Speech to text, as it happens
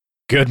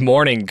Good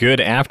morning, good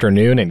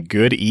afternoon, and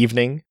good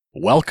evening.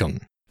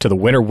 Welcome to the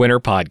Winner Winner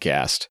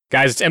Podcast.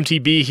 Guys, it's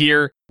MTB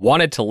here.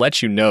 Wanted to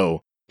let you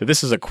know that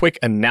this is a quick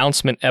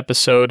announcement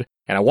episode,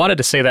 and I wanted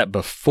to say that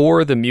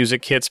before the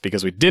music hits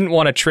because we didn't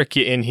want to trick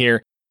you in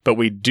here, but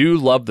we do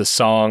love the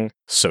song,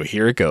 so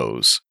here it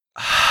goes.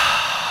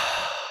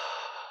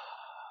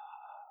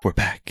 We're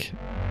back.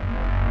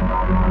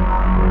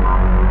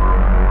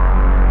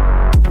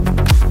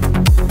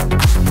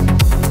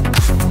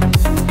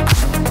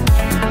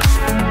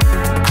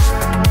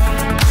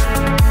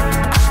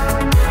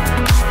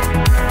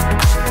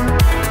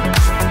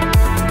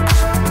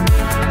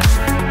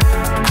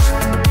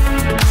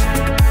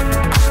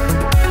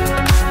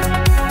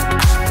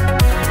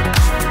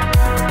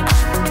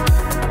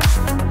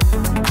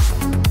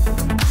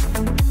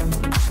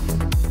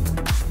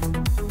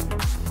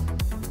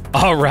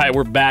 All right,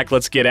 we're back.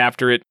 Let's get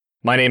after it.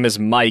 My name is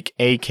Mike,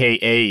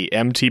 a.k.a.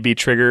 MTB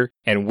Trigger,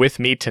 and with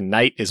me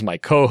tonight is my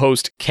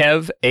co-host,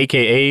 Kev,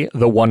 a.k.a.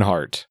 The One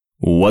Heart.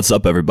 What's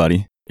up,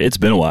 everybody? It's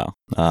been a while.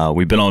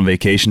 We've been on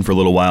vacation for a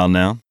little while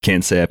now.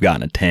 Can't say I've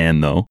gotten a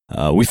tan, though.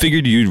 We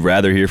figured you'd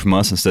rather hear from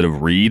us instead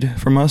of read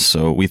from us,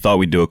 so we thought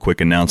we'd do a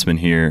quick announcement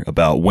here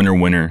about Winner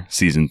Winner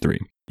Season 3.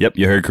 Yep,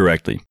 you heard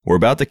correctly. We're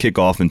about to kick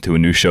off into a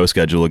new show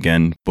schedule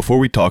again. Before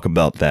we talk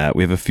about that,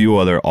 we have a few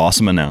other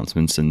awesome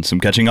announcements and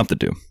some catching up to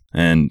do.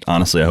 And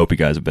honestly, I hope you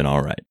guys have been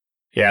all right.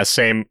 Yeah,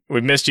 same.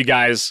 We've missed you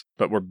guys,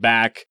 but we're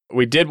back.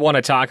 We did want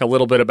to talk a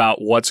little bit about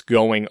what's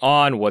going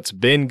on, what's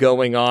been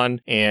going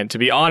on. And to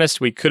be honest,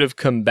 we could have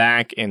come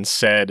back and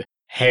said,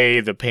 hey,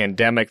 the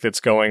pandemic that's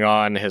going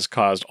on has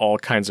caused all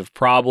kinds of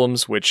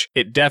problems, which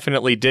it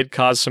definitely did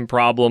cause some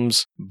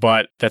problems,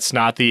 but that's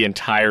not the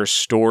entire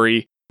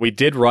story. We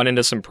did run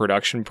into some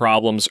production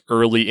problems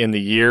early in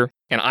the year,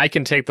 and I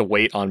can take the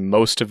weight on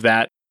most of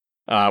that.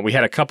 We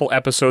had a couple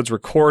episodes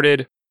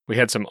recorded. We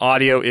had some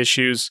audio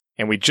issues,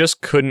 and we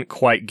just couldn't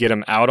quite get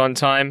them out on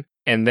time.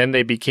 And then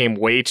they became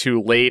way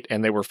too late,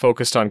 and they were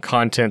focused on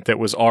content that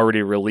was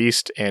already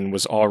released and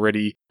was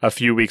already a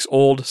few weeks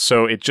old.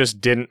 So it just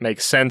didn't make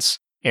sense.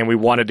 And we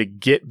wanted to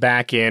get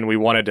back in. We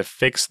wanted to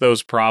fix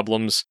those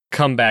problems,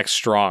 come back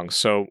strong.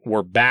 So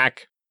we're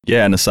back.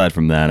 Yeah, and aside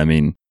from that,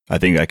 I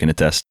think I can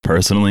attest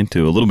personally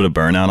to a little bit of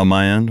burnout on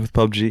my end with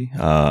PUBG.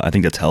 I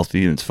think that's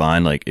healthy and it's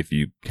fine, if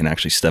you can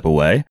actually step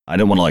away. I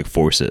didn't want to,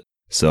 force it.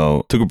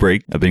 So took a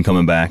break. I've been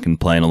coming back and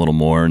playing a little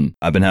more, and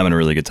I've been having a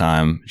really good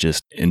time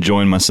just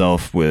enjoying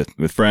myself with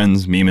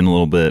friends, memeing a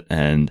little bit,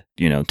 and,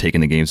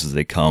 taking the games as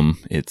they come.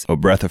 It's a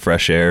breath of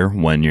fresh air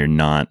when you're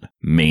not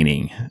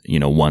maining,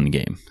 one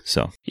game.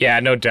 So yeah,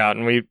 no doubt.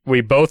 And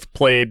we both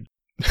played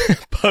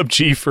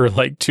PUBG for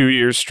 2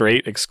 years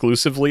straight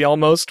exclusively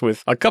almost,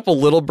 with a couple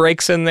little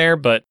breaks in there,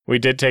 but we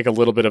did take a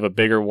little bit of a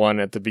bigger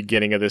one at the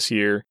beginning of this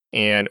year.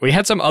 And we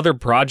had some other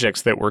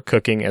projects that were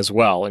cooking as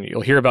well, and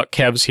you'll hear about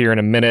Kev's here in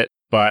a minute.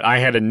 But I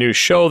had a new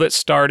show that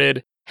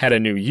started, had a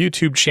new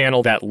YouTube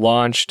channel that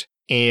launched,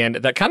 and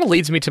that kind of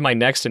leads me to my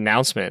next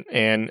announcement.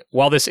 And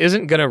while this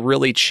isn't going to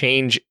really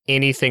change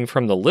anything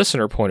from the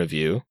listener point of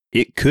view,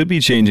 it could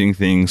be changing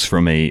things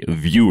from a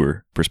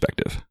viewer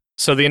perspective.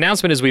 So the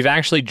announcement is we've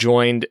actually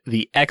joined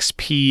the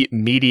XP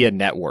Media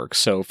Network.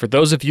 So for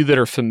those of you that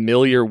are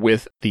familiar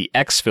with the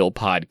Xfil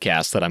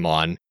podcast that I'm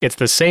on, it's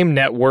the same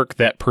network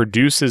that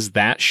produces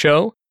that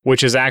show,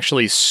 which is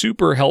actually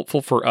super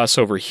helpful for us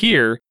over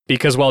here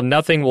because while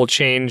nothing will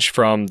change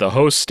from the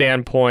host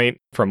standpoint,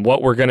 from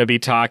what we're going to be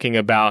talking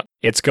about,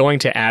 it's going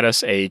to add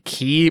us a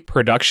key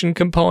production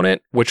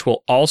component, which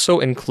will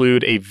also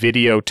include a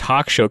video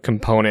talk show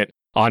component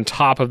on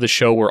top of the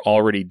show we're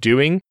already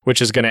doing,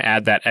 which is going to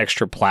add that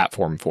extra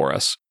platform for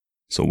us.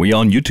 So we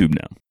on YouTube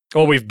now.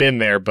 Well, we've been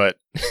there, but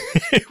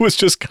it was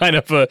just kind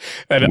of an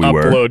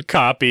upload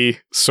copy,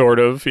 sort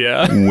of,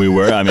 yeah. We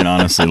were.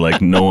 Honestly,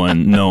 no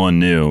one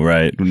knew,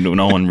 right?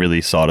 No one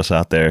really sought us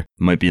out there. It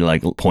might be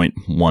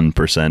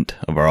 0.1%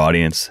 of our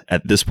audience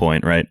at this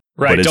point, right?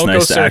 Right. But it's don't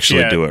nice go to actually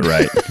yet. do it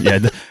right.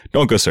 Yeah,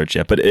 don't go search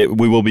yet. But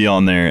we will be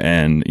on there,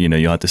 and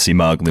you'll have to see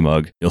my ugly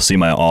mug. You'll see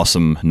my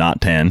awesome not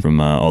tan from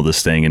all this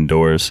staying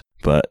indoors.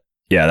 But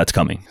yeah, that's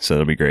coming, so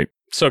that'll be great.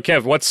 So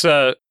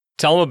Kev,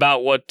 tell them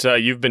about what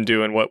you've been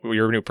doing, what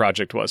your new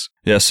project was.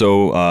 Yeah,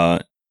 so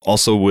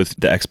also with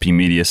the XP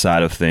Media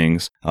side of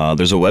things,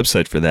 there's a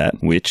website for that,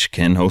 which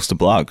can host a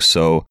blog.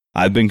 So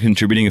I've been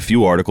contributing a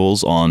few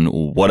articles on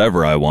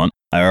whatever I want.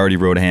 I already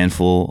wrote a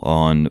handful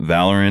on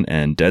Valorant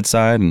and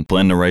Deadside and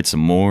plan to write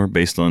some more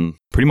based on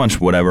pretty much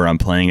whatever I'm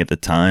playing at the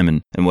time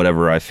and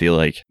whatever I feel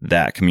like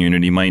that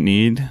community might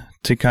need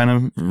to kind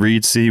of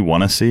read,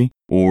 want to see,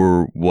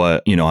 or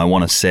what, I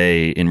want to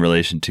say in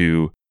relation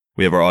to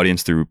we have our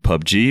audience through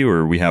PUBG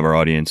or we have our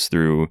audience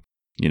through,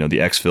 the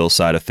Xfil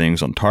side of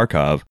things on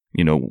Tarkov.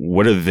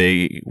 What are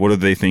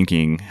they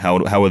thinking?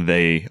 How would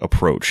they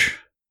approach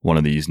one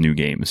of these new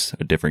games,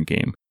 a different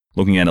game?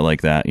 Looking at it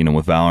like that,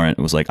 with Valorant, it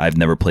was I've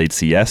never played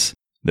CS.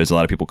 There's a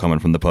lot of people coming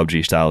from the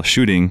PUBG style of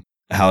shooting.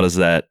 How does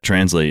that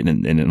translate?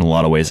 And in a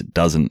lot of ways, it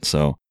doesn't.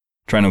 So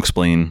trying to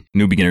explain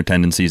new beginner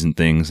tendencies and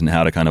things and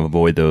how to kind of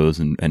avoid those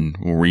and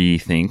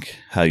rethink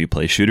how you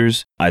play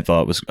shooters, I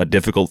thought was a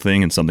difficult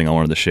thing and something I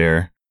wanted to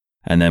share.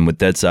 And then with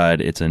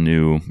Deadside, it's a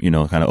new,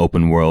 kind of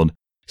open world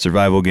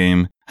survival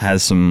game.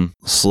 Has some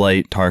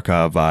slight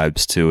Tarkov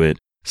vibes to it,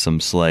 some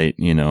slight,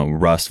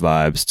 Rust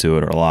vibes to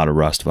it, or a lot of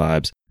Rust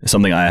vibes. It's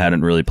something I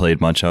hadn't really played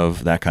much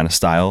of, that kind of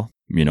style.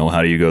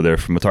 How do you go there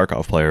from a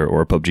Tarkov player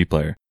or a PUBG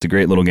player? It's a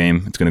great little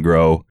game. It's going to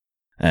grow.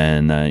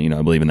 And,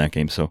 I believe in that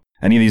game. So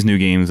any of these new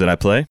games that I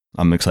play,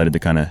 I'm excited to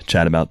kind of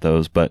chat about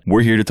those. But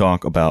we're here to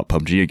talk about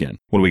PUBG again.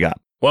 What do we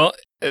got? Well,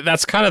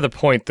 that's kind of the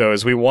point, though,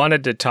 is we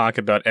wanted to talk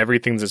about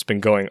everything that's been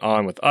going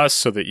on with us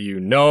so that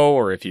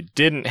or if you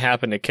didn't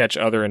happen to catch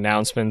other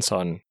announcements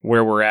on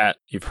where we're at,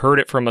 you've heard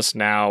it from us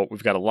now.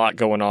 We've got a lot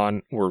going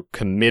on. We're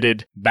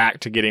committed back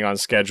to getting on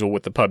schedule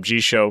with the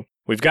PUBG show.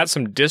 We've got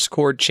some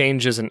Discord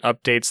changes and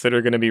updates that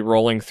are going to be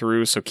rolling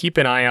through, so keep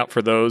an eye out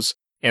for those.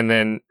 And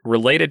then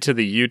related to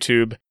the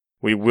YouTube,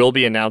 we will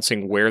be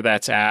announcing where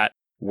that's at,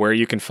 where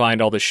you can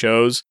find all the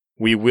shows.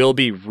 We will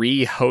be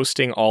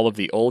re-hosting all of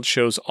the old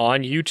shows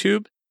on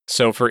YouTube.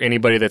 So for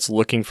anybody that's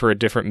looking for a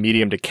different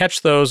medium to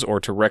catch those or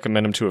to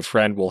recommend them to a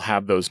friend, we'll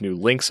have those new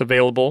links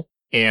available.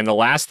 And the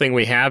last thing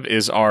we have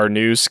is our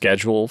new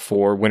schedule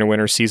for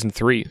Winter Season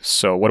 3.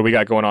 So what do we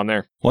got going on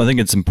there? Well, I think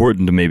it's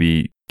important to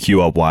maybe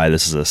cue up why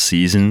this is a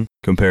season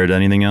compared to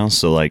anything else.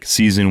 So like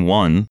season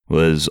 1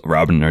 was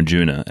Robin and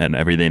Arjuna and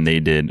everything they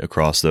did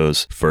across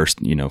those first,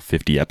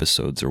 50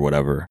 episodes or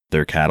whatever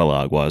their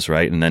catalog was,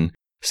 right? And then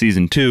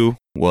season 2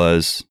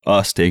 was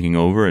us taking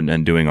over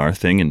and doing our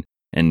thing and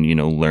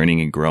learning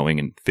and growing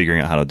and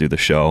figuring out how to do the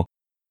show.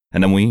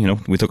 And then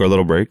we took our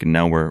little break and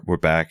now we're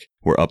back.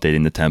 We're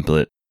updating the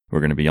template. We're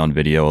going to be on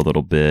video a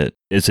little bit.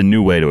 It's a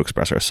new way to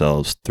express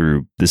ourselves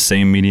through the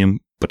same medium,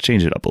 but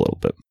change it up a little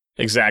bit.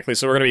 Exactly.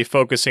 So we're going to be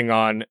focusing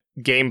on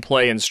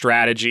gameplay and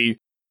strategy,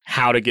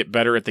 how to get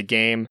better at the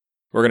game.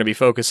 We're going to be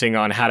focusing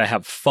on how to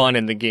have fun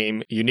in the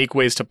game, unique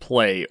ways to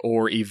play,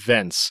 or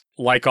events.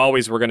 Like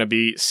always, we're going to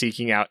be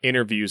seeking out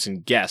interviews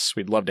and guests.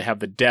 We'd love to have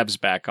the devs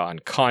back on,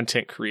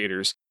 content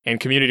creators, and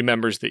community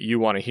members that you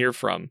want to hear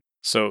from.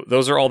 So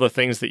those are all the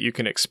things that you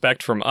can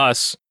expect from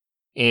us.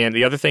 And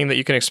the other thing that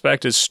you can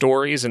expect is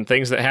stories and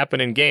things that happen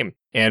in game.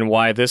 And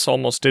why this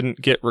almost didn't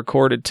get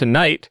recorded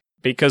tonight,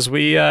 because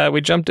we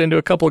jumped into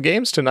a couple of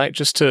games tonight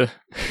just to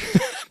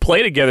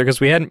play together because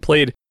we hadn't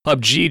played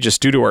PUBG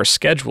just due to our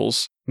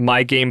schedules.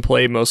 My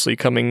gameplay mostly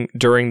coming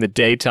during the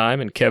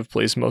daytime and Kev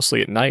plays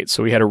mostly at night.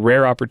 So we had a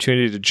rare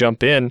opportunity to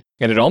jump in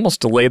and it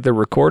almost delayed the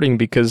recording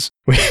because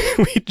we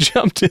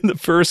jumped in the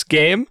first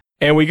game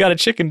and we got a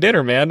chicken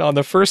dinner, man, on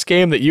the first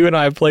game that you and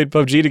I have played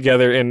PUBG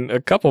together in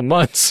a couple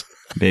months.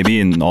 Maybe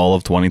in all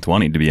of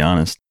 2020, to be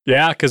honest.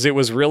 Yeah, because it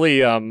was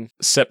really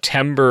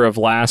September of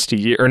last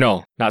year. Or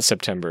no, not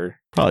September.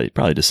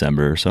 Probably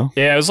December or so.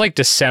 Yeah, it was like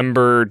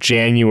December,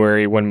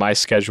 January when my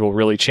schedule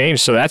really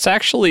changed. So that's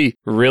actually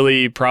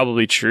really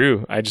probably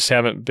true. I just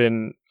haven't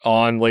been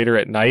on later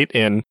at night.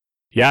 And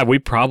yeah, we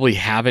probably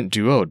haven't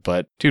duoed.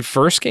 But dude,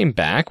 first game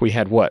back, we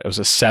had what? It was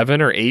a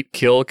 7 or 8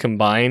 kill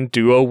combined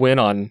duo win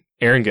on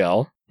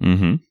Erangel.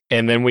 Mm-hmm.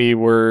 And then we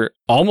were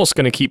almost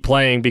going to keep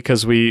playing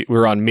because we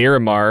were on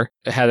Miramar,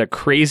 had a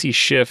crazy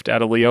shift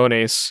out of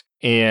Leones,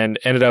 and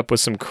ended up with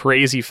some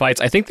crazy fights.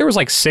 I think there was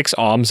like 6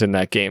 OMs in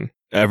that game.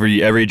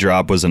 Every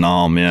drop was an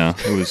OM, yeah.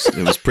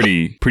 It was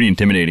pretty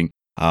intimidating.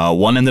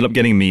 One ended up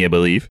getting me, I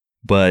believe,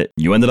 but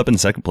you ended up in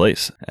second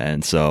place.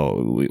 And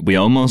so we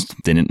almost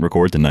didn't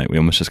record tonight. We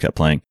almost just kept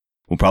playing.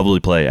 We'll probably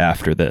play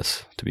after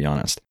this, to be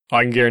honest.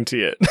 I can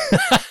guarantee it.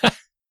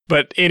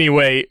 But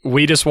anyway,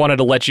 we just wanted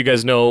to let you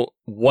guys know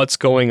what's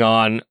going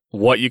on,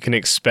 what you can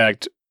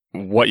expect,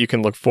 what you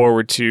can look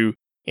forward to.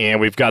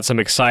 And we've got some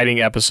exciting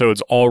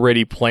episodes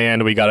already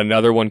planned. We got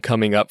another one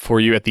coming up for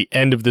you at the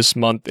end of this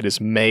month. It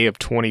is May of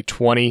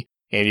 2020.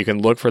 And you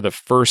can look for the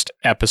first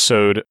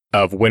episode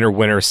of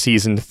Winter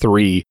Season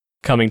 3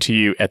 coming to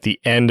you at the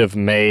end of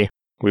May.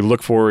 We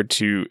look forward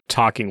to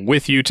talking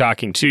with you,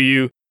 talking to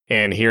you,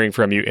 and hearing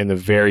from you in the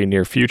very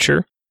near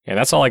future. And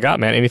that's all I got,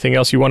 man. Anything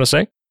else you want to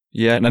say?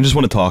 Yeah, and I just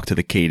want to talk to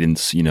the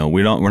cadence.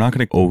 We're not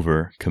going to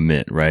over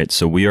commit, right?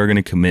 So we are going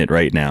to commit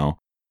right now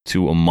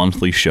to a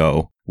monthly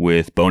show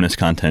with bonus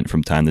content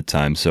from time to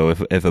time. So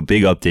if a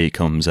big update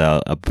comes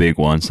out, a big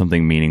one,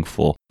 something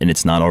meaningful, and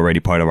it's not already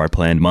part of our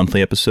planned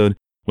monthly episode,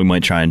 we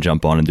might try and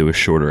jump on and do a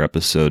shorter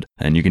episode.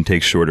 And you can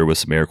take shorter with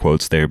some air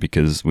quotes there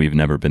because we've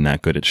never been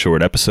that good at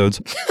short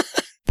episodes.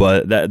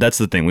 But that's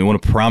the thing. We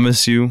want to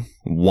promise you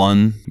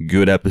one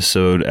good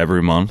episode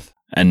every month.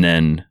 And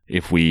then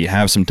if we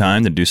have some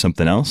time to do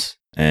something else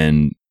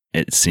and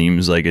it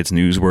seems like it's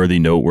newsworthy,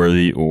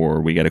 noteworthy,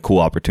 or we get a cool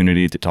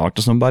opportunity to talk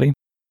to somebody,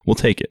 we'll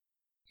take it.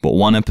 But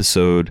one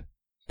episode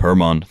per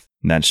month,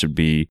 that should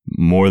be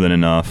more than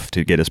enough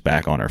to get us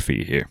back on our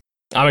feet here.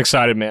 I'm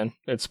excited, man.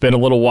 It's been a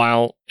little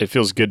while. It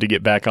feels good to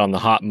get back on the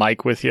hot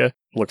mic with you.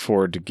 Look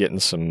forward to getting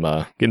some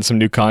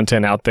new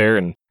content out there.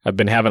 And I've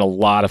been having a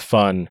lot of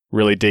fun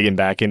really digging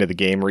back into the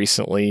game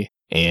recently.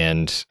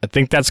 And I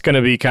think that's going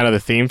to be kind of the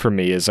theme for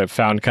me is I've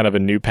found kind of a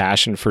new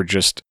passion for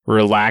just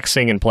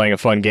relaxing and playing a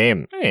fun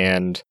game.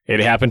 And it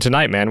happened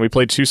tonight, man. We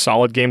played 2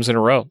 solid games in a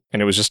row,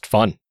 and it was just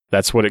fun.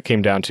 That's what it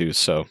came down to.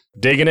 So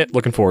digging it,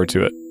 looking forward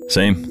to it.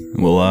 Same.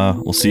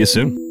 We'll see you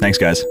soon. Thanks,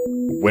 guys.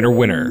 Winner,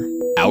 winner.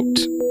 Out.